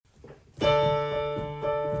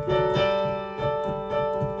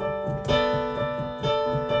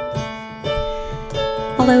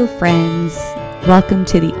Hello, friends. Welcome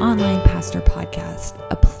to the Online Pastor Podcast,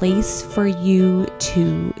 a place for you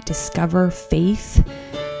to discover faith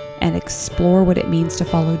and explore what it means to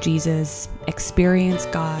follow Jesus, experience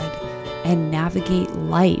God, and navigate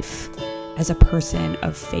life as a person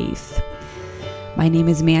of faith. My name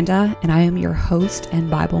is Amanda, and I am your host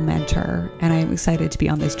and Bible mentor, and I am excited to be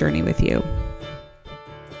on this journey with you.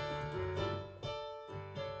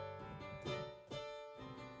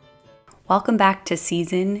 Welcome back to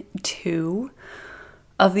season 2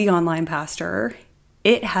 of the Online Pastor.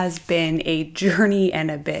 It has been a journey and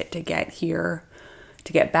a bit to get here,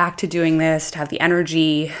 to get back to doing this, to have the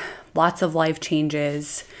energy, lots of life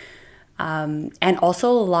changes, and also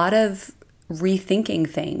a lot of rethinking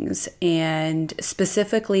things, and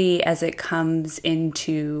specifically as it comes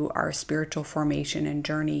into our spiritual formation and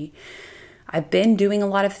journey. I've been doing a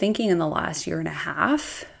lot of thinking in the last year and a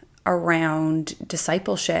half around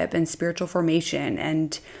discipleship and spiritual formation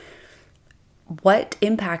and what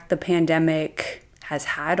impact the pandemic has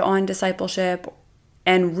had on discipleship.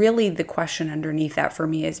 And really the question underneath that for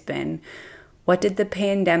me has been, what did the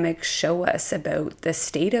pandemic show us about the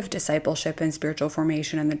state of discipleship and spiritual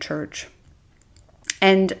formation in the church?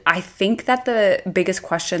 And I think that the biggest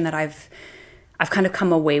question that I've kind of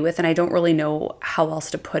come away with, and I don't really know how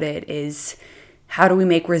else to put it, is how do we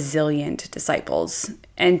make resilient disciples?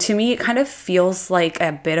 And to me, it kind of feels like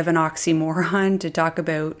a bit of an oxymoron to talk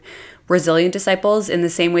about resilient disciples in the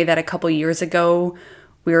same way that a couple years ago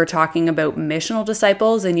we were talking about missional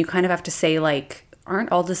disciples, and you kind of have to say, like,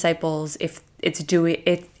 aren't all disciples, if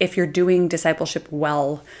you're doing discipleship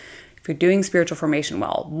well, if you're doing spiritual formation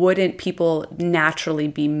well, wouldn't people naturally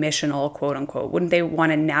be missional, quote unquote? Wouldn't they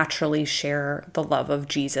want to naturally share the love of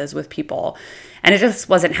Jesus with people? And it just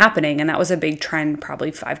wasn't happening. And that was a big trend probably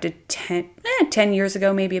 5 to 10 years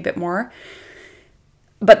ago, maybe a bit more.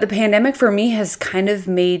 But the pandemic for me has kind of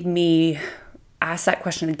made me ask that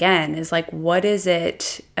question again, is like, what is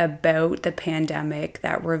it about the pandemic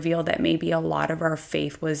that revealed that maybe a lot of our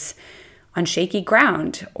faith was on shaky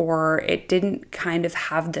ground, or it didn't kind of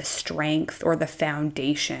have the strength or the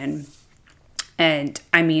foundation? And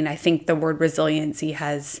I mean, I think the word resiliency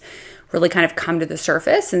has really kind of come to the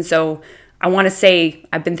surface. And so I want to say,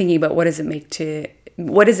 I've been thinking about what does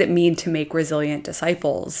it mean to make resilient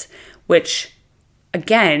disciples, which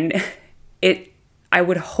again, I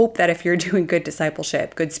would hope that if you're doing good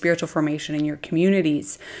discipleship, good spiritual formation in your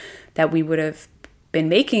communities, that we would have been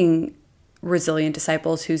making resilient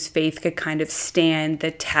disciples whose faith could kind of stand the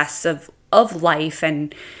tests of life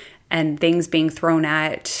and things being thrown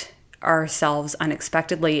at ourselves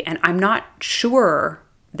unexpectedly. And I'm not sure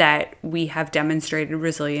that we have demonstrated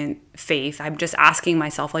resilient faith. I'm just asking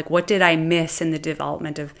myself, like, what did I miss in the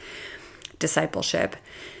development of discipleship?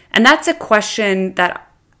 And that's a question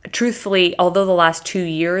that, truthfully, although the last 2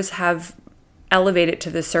 years have elevated to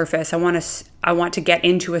the surface, I want to get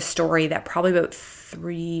into a story that probably about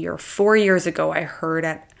 3 or 4 years ago I heard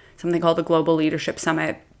at something called the Global Leadership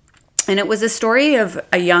Summit. And it was a story of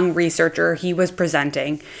a young researcher. He was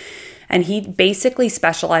presenting, and he basically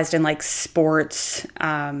specialized in like sports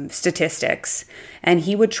statistics. And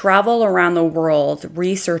he would travel around the world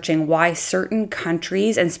researching why certain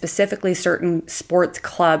countries and specifically certain sports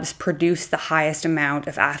clubs produce the highest amount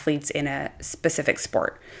of athletes in a specific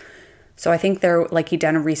sport. So I think he'd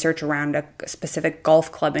done a research around a specific golf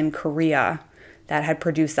club in Korea that had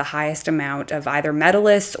produced the highest amount of either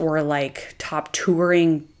medalists or like top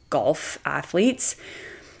touring golf athletes.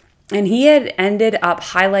 And he had ended up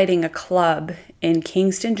highlighting a club in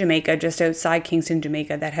Kingston, Jamaica, just outside Kingston,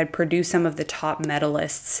 Jamaica, that had produced some of the top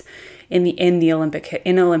medalists in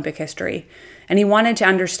Olympic history. And he wanted to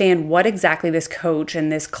understand what exactly this coach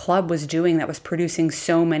and this club was doing that was producing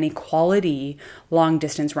so many quality long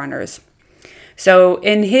distance runners. So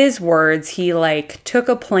in his words, he took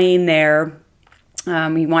a plane there.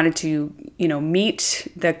 He wanted to, meet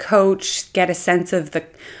the coach, get a sense of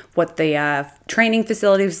what the training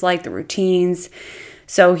facility was like, the routines.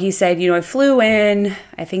 So he said, I flew in,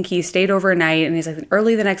 I think he stayed overnight, and he's like,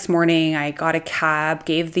 early the next morning, I got a cab,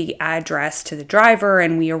 gave the address to the driver,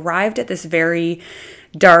 and we arrived at this very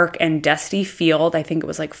dark and dusty field. I think it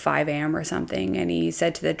was like 5 a.m. or something. And he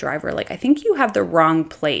said to the driver, I think you have the wrong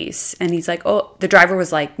place. And he's like, oh, the driver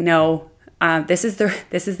was like, no, this is the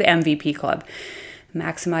MVP club.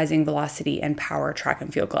 Maximizing Velocity and Power Track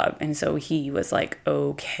and Field Club. And so he was like,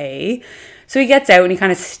 okay. So he gets out and he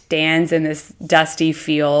kind of stands in this dusty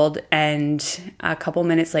field, and a couple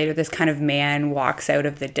minutes later, this kind of man walks out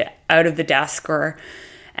of the desk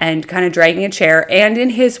and kind of dragging a chair. And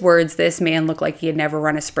in his words, this man looked like he had never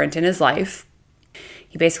run a sprint in his life.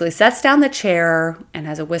 He basically sets down the chair and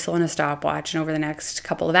has a whistle and a stopwatch. And over the next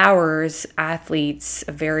couple of hours, athletes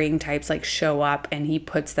of varying types show up, and he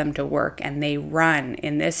puts them to work, and they run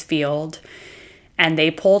in this field, and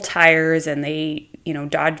they pull tires, and they,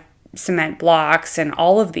 dodge cement blocks and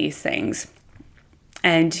all of these things.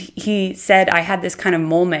 And he said, I had this kind of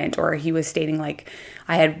moment, or he was stating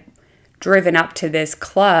I had driven up to this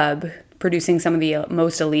club producing some of the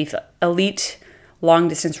most elite long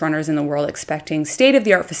distance runners in the world, expecting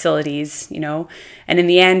state-of-the-art facilities, and in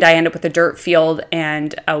the end I end up with a dirt field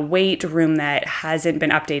and a weight room that hasn't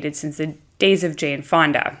been updated since the days of Jane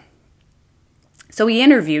Fonda. So he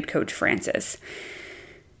interviewed Coach Francis,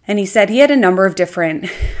 and he said he had a number of different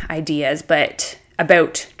ideas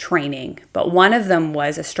about training, but one of them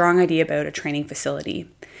was a strong idea about a training facility.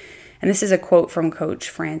 And this is a quote from Coach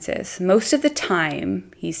Francis. Most of the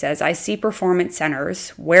time, he says, I see performance centers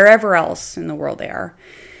wherever else in the world they are,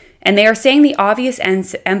 and they are saying the obvious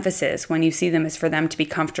emphasis when you see them is for them to be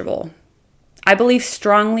comfortable. I believe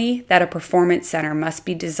strongly that a performance center must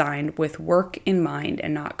be designed with work in mind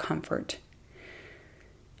and not comfort.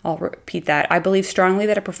 I'll repeat that. I believe strongly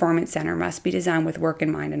that a performance center must be designed with work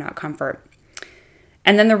in mind and not comfort.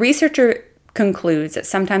 And then the researcher concludes that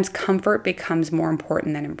sometimes comfort becomes more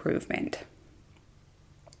important than improvement.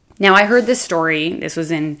 Now, I heard this story. This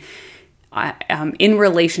was in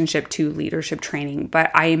relationship to leadership training,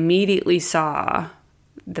 but I immediately saw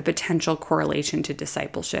the potential correlation to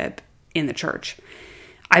discipleship in the church.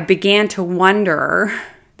 I began to wonder,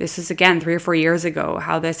 this is again 3 or 4 years ago,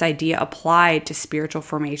 how this idea applied to spiritual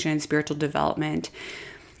formation, spiritual development.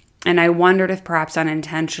 And I wondered if perhaps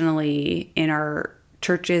unintentionally in our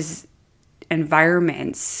churches'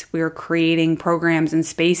 environments, we were creating programs and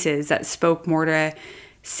spaces that spoke more to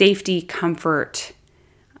safety, comfort,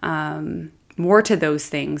 more to those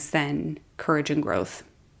things than courage and growth.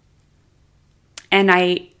 And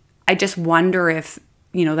I just wonder if,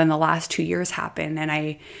 then the last 2 years happened,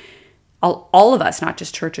 and all of us, not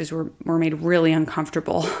just churches, were made really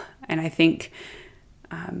uncomfortable. And I think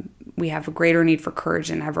we have a greater need for courage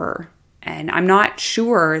than ever. And I'm not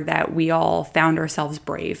sure that we all found ourselves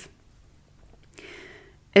brave.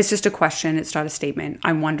 It's just a question. It's not a statement.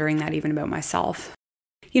 I'm wondering that even about myself.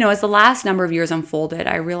 As the last number of years unfolded,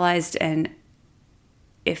 I realized, and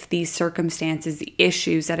if these circumstances, the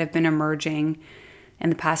issues that have been emerging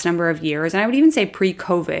in the past number of years, and I would even say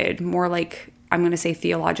pre-COVID, more like I'm going to say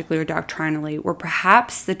theologically or doctrinally, were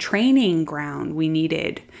perhaps the training ground we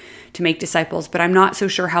needed to make disciples, but I'm not so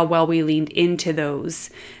sure how well we leaned into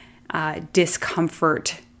those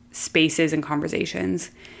discomfort spaces and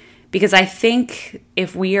conversations. Because I think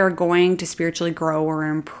if we are going to spiritually grow or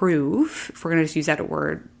improve, if we're going to just use that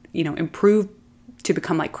word, improve to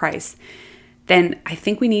become like Christ, then I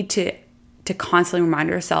think we need to constantly remind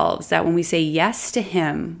ourselves that when we say yes to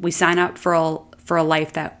Him, we sign up for a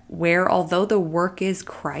life where although the work is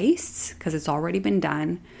Christ's, because it's already been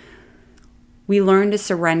done, we learn to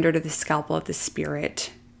surrender to the scalpel of the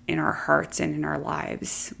Spirit in our hearts and in our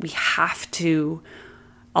lives. We have to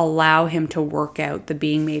allow Him to work out the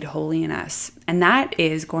being made holy in us. And that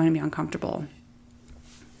is going to be uncomfortable.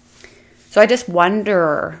 So I just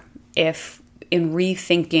wonder if in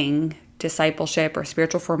rethinking discipleship or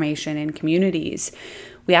spiritual formation in communities,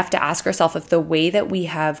 we have to ask ourselves if the way that we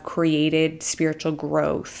have created spiritual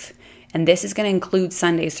growth, and this is going to include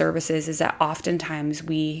Sunday services, is that oftentimes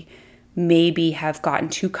we maybe have gotten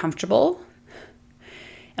too comfortable.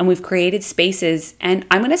 And we've created spaces, and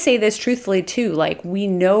I'm going to say this truthfully too, we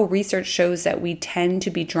know research shows that we tend to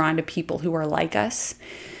be drawn to people who are like us.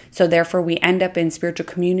 So therefore we end up in spiritual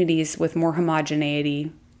communities with more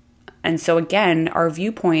homogeneity. And so again, our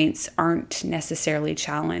viewpoints aren't necessarily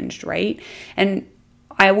challenged, right? And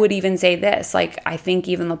I would even say this, I think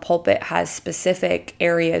even the pulpit has specific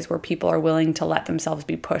areas where people are willing to let themselves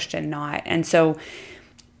be pushed and not. And so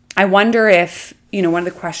I wonder if, one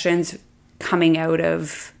of the questions coming out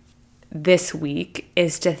of this week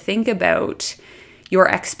is to think about your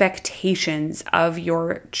expectations of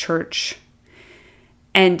your church.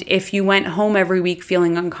 And if you went home every week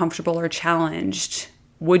feeling uncomfortable or challenged,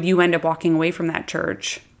 would you end up walking away from that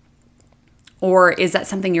church? Or is that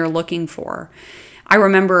something you're looking for? I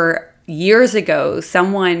remember years ago,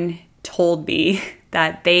 someone told me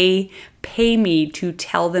that they pay me to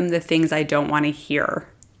tell them the things I don't want to hear.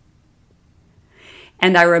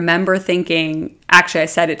 And I remember thinking, actually, I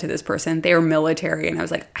said it to this person, they were military. And I was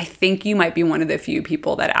like, I think you might be one of the few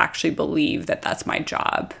people that actually believe that that's my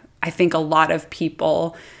job. I think a lot of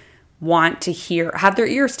people want to have their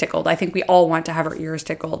ears tickled. I think we all want to have our ears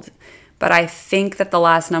tickled. But I think that the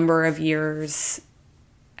last number of years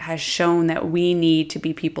has shown that we need to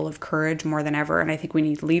be people of courage more than ever. And I think we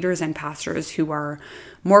need leaders and pastors who are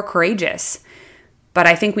more courageous. But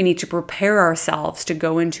I think we need to prepare ourselves to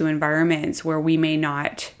go into environments where we may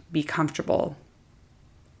not be comfortable.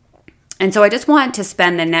 And so I just want to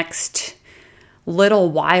spend the next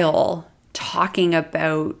little while talking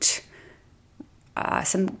about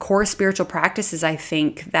some core spiritual practices. I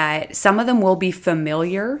think that some of them will be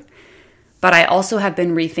familiar, but I also have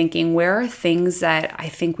been rethinking where are things that I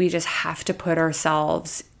think we just have to put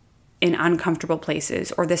ourselves in uncomfortable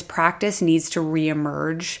places, or this practice needs to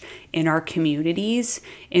reemerge in our communities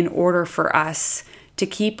in order for us to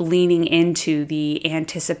keep leaning into the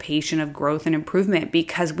anticipation of growth and improvement,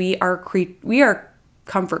 because we are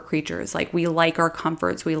comfort creatures. Like, we like our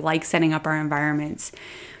comforts, we like setting up our environments.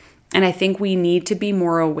 And I think we need to be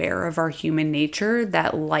more aware of our human nature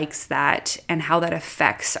that likes that and how that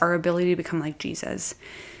affects our ability to become like Jesus.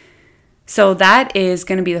 So that is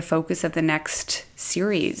going to be the focus of the next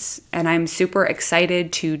series. And I'm super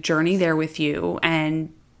excited to journey there with you.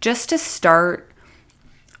 And just to start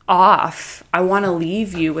off, I want to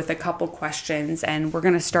leave you with a couple questions, and we're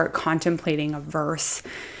going to start contemplating a verse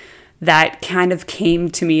that kind of came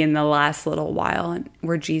to me in the last little while,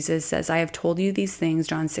 where Jesus says, I have told you these things,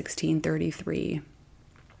 John 16:33.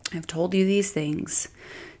 I have told you these things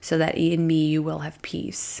so that in me you will have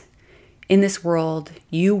peace. In this world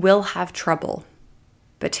you will have trouble,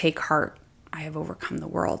 but take heart, I have overcome the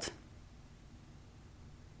world.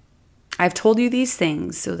 I have told you these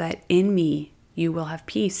things so that in me you will have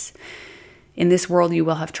peace. In this world you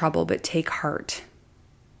will have trouble, but take heart,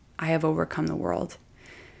 I have overcome the world.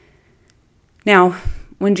 Now,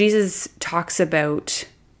 when Jesus talks about,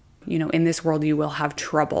 in this world you will have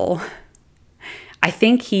trouble, I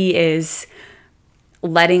think he is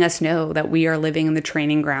letting us know that we are living in the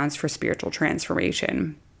training grounds for spiritual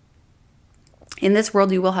transformation. In this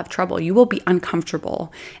world you will have trouble. You will be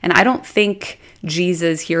uncomfortable. And I don't think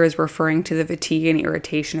Jesus here is referring to the fatigue and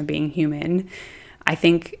irritation of being human. I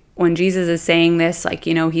think when Jesus is saying this,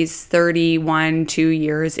 he's 2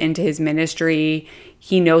 years into his ministry.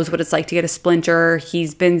 He knows what it's like to get a splinter.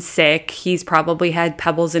 He's been sick. He's probably had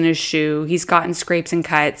pebbles in his shoe. He's gotten scrapes and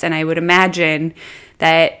cuts. And I would imagine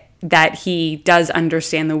that he does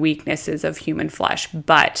understand the weaknesses of human flesh.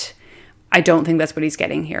 But I don't think that's what he's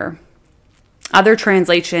getting here. Other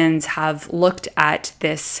translations have looked at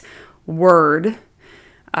this word,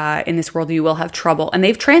 in this world you will have trouble, and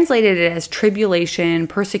they've translated it as tribulation,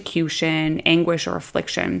 persecution, anguish, or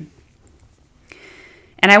affliction.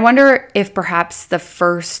 And I wonder if perhaps the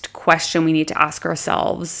first question we need to ask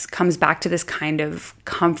ourselves comes back to this kind of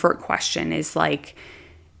comfort question, is like,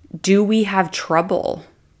 do we have trouble?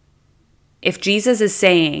 If Jesus is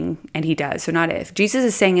saying, and he does, so not if, Jesus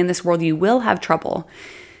is saying in this world you will have trouble,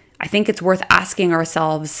 I think it's worth asking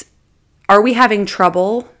ourselves, are we having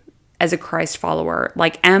trouble as a Christ follower?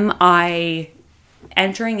 Like, am I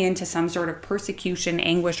entering into some sort of persecution,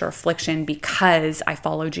 anguish, or affliction because I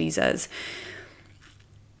follow Jesus?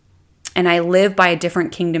 And I live by a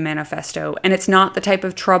different kingdom manifesto. And it's not the type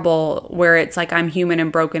of trouble where it's like I'm human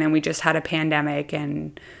and broken and we just had a pandemic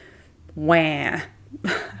and wah.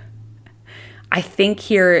 I think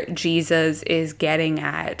here Jesus is getting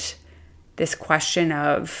at this question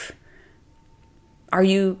of, are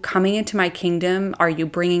you coming into my kingdom? Are you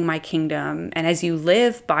bringing my kingdom? And as you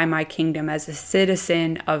live by my kingdom, as a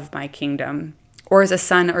citizen of my kingdom, or as a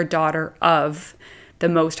son or daughter of the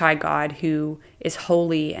Most High God, who is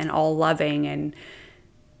holy and all-loving, and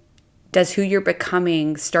does who you're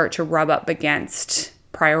becoming start to rub up against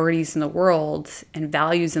priorities in the world and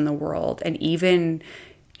values in the world, and even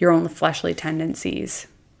your own fleshly tendencies?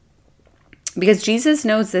 Because Jesus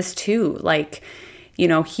knows this too.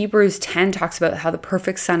 Hebrews 10 talks about how the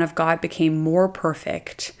perfect Son of God became more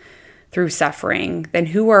perfect through suffering. Then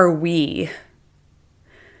who are we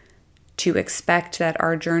to expect that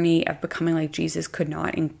our journey of becoming like Jesus could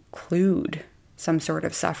not include some sort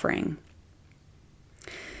of suffering?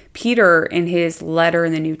 Peter, in his letter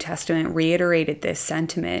in the New Testament, reiterated this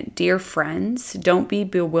sentiment. Dear friends, don't be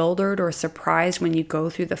bewildered or surprised when you go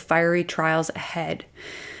through the fiery trials ahead.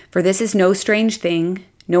 For this is no strange thing,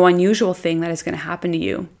 no unusual thing that is going to happen to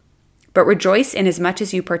you. But rejoice inasmuch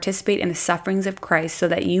as you participate in the sufferings of Christ, so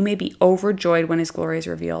that you may be overjoyed when his glory is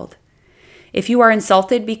revealed. If you are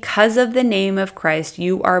insulted because of the name of Christ,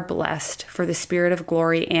 you are blessed, for the Spirit of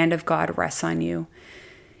glory and of God rests on you.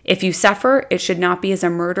 If you suffer, it should not be as a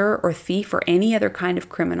murderer or thief or any other kind of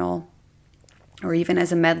criminal, or even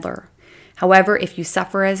as a meddler. However, if you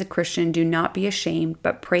suffer as a Christian, do not be ashamed,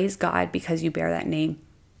 but praise God because you bear that name.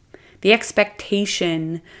 The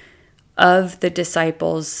expectation of the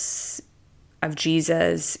disciples of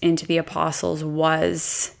Jesus into the apostles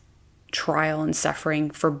was trial and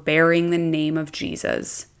suffering for bearing the name of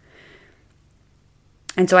Jesus.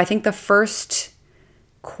 And so I think the first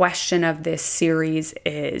question of this series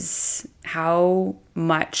is, how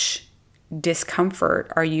much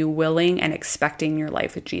discomfort are you willing and expecting in your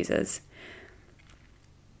life with Jesus?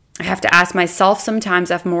 I have to ask myself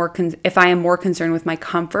sometimes if I am more concerned with my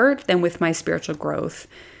comfort than with my spiritual growth,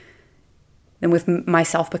 than with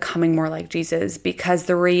myself becoming more like Jesus. Because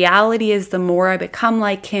the reality is, the more I become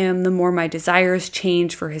like him, the more my desires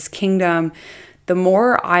change for his kingdom, the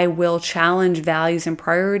more I will challenge values and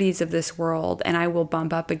priorities of this world, and I will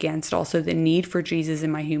bump up against also the need for Jesus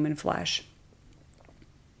in my human flesh.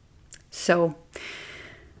 So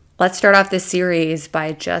let's start off this series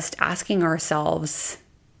by just asking ourselves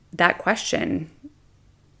that question.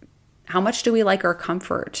 How much do we like our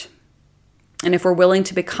comfort? And if we're willing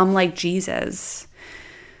to become like Jesus,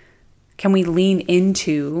 can we lean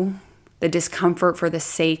into the discomfort for the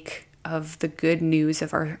sake of the good news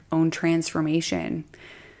of our own transformation,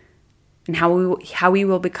 and how we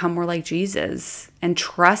will become more like Jesus, and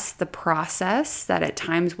trust the process that at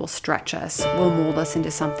times will stretch us, will mold us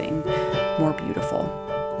into something more beautiful.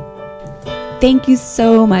 Thank you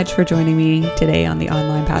so much for joining me today on the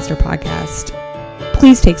Online Pastor Podcast.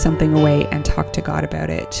 Please take something away and talk to God about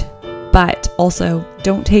it. But also,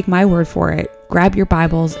 don't take my word for it. Grab your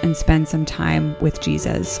Bibles and spend some time with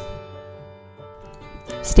Jesus.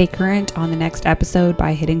 Stay current on the next episode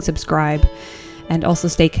by hitting subscribe, and also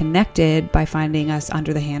stay connected by finding us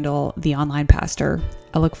under the handle The Online Pastor.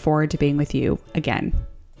 I look forward to being with you again.